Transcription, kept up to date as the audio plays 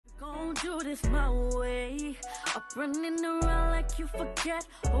this my way. Up running around like you forget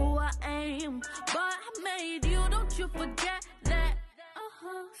who I am. But I made you, don't you forget that.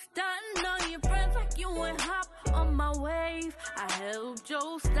 Starting on your friends like you would hop on my wave. I helped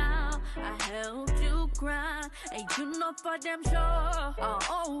your style, I helped you grind. And you know for damn sure I'll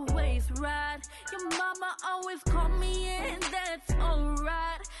always ride. Your mama always call me and that's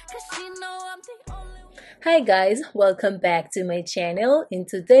alright, cause she know I'm the only one. Hi guys, welcome back to my channel, and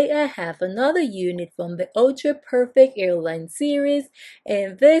today I have another unit from the Outre Perfect Hairline series,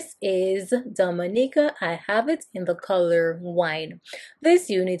 and this is Dominica. I have it in the color wine. This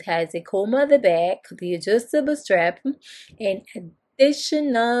unit has a comb at the back, the adjustable strap, an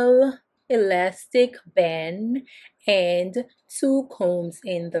additional elastic band, and two combs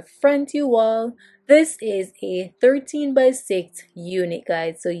in the front, you all. This is a 13 by 6 unit,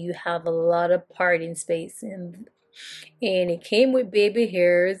 guys, so you have a lot of parting space, and it came with baby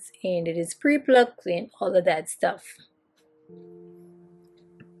hairs, and it is pre-plucked and all of that stuff.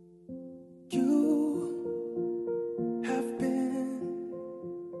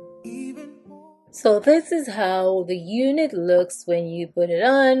 So this is how the unit looks when you put it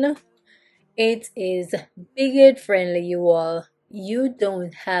on. It is bigot friendly, you all. You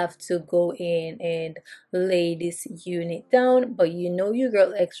don't have to go in and lay this unit down, but you know your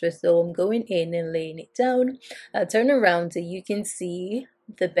girl extra, so I'm going in and laying it down. I'll turn around so you can see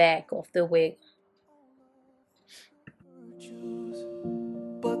the back of the wig.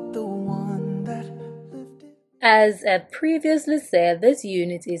 As I previously said, this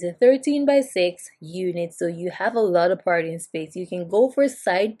unit is a 13 by 6 unit, so you have a lot of parting space. You can go for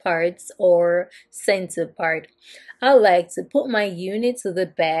side parts or center part. I like to put my unit to the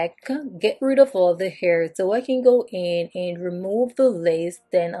back, get rid of all the hair so I can go in and remove the lace.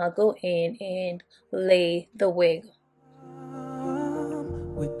 Then I'll go in and lay the wig.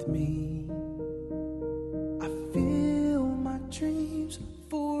 With me, I feel my dreams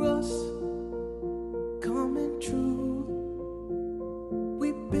for us coming true.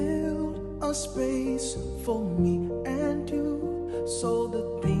 We build a space for me and you, so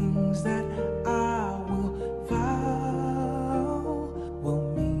the things that I will vow will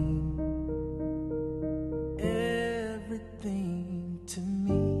mean everything to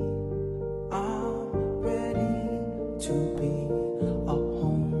me. I'm ready to be a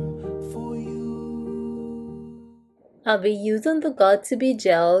home for you. I'll be using the Got to Be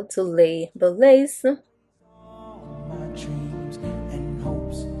gel to lay the lace.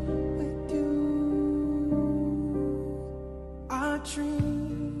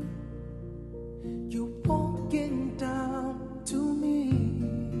 Dream you walking down to me.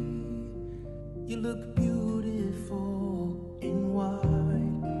 You look beautiful in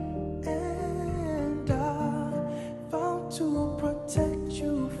white, and I vowed to protect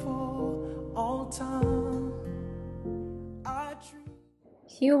you for all time.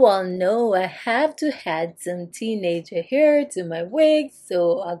 You all know I have to add some teenager hair to my wig,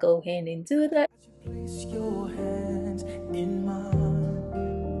 so I'll go ahead and do that. Place your hands in mine.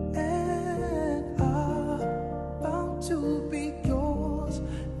 To be yours,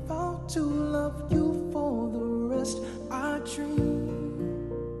 vow to love you for the rest. I dream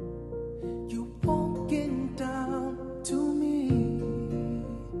you walking down to me.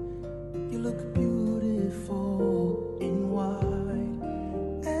 You look beautiful in white,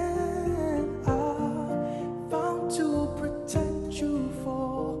 and I vow to protect you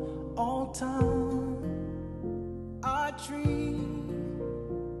for all time. I dream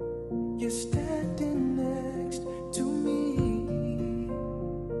you're standing next to me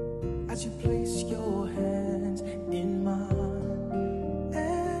as you place your hands in mine.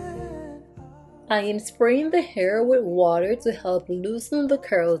 And I am spraying the hair with water to help loosen the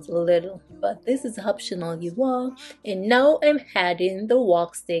curls a little, but this is optional, you all. And now I'm adding the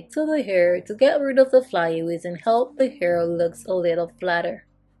wax stick to the hair to get rid of the flyaways and help the hair looks a little flatter.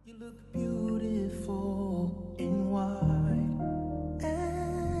 You look beautiful in white,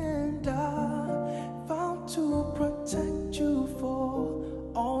 and I vow to protect you for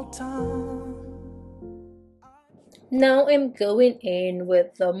all time. Now I'm going in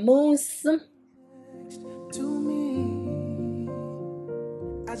with the mousse. To me,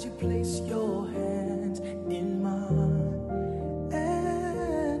 as you place your hands in mine,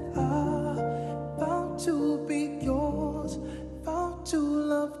 and I vow to be yours, vow to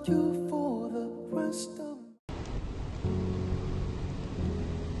love you for the rest of.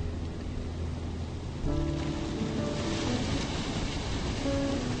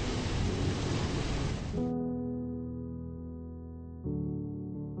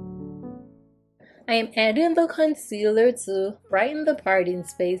 I am adding the concealer to brighten the parting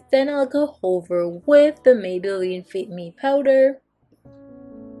space, then I'll go over with the Maybelline Fit Me powder.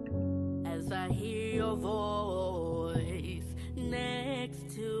 As I hear your voice next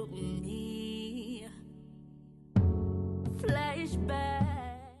to me,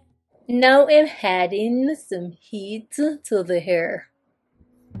 flashback. Now I'm adding some heat to the hair.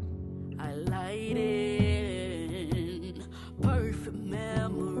 Highlighting perfect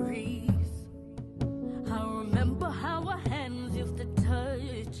memories. I remember how our hands used to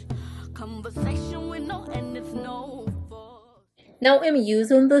touch. Conversation with no end, it's no fault. Now I'm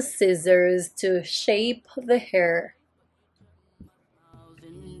using the scissors to shape the hair.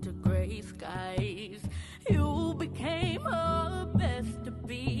 Into gray skies, you became her best to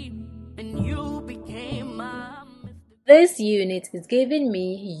be, and you became my This unit is giving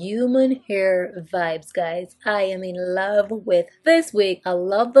me human hair vibes, guys. I am in love with this wig. I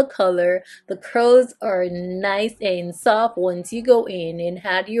love the color. The curls are nice and soft once you go in and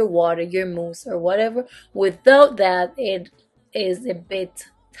add your water, your mousse, or whatever. Without that, it is a bit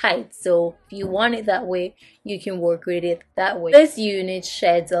tight. So if you want it that way, you can work with it that way. This unit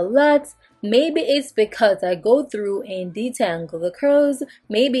sheds a lot. Maybe it's because I go through and detangle the curls.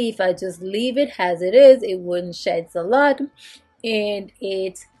 Maybe if I just leave it as it is, it wouldn't shed a lot. And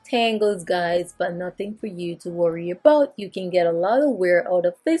it tangles, guys, but nothing for you to worry about. You can get a lot of wear out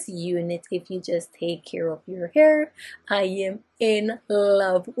of this unit if you just take care of your hair. I am in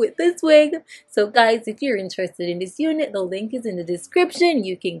love with this wig. So guys, if you're interested in this unit, the link is in the description.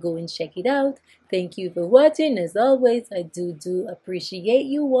 You can go and check it out. Thank you for watching. As always, I do appreciate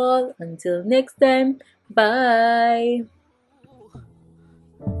you all. Until next time, bye.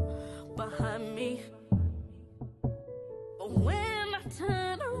 behind me. But when I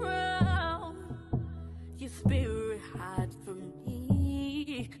turn around, your spirit hides from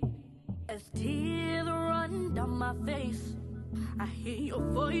me. As tears run down my face, I hear your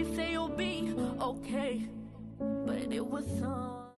voice say you'll be okay, but it was so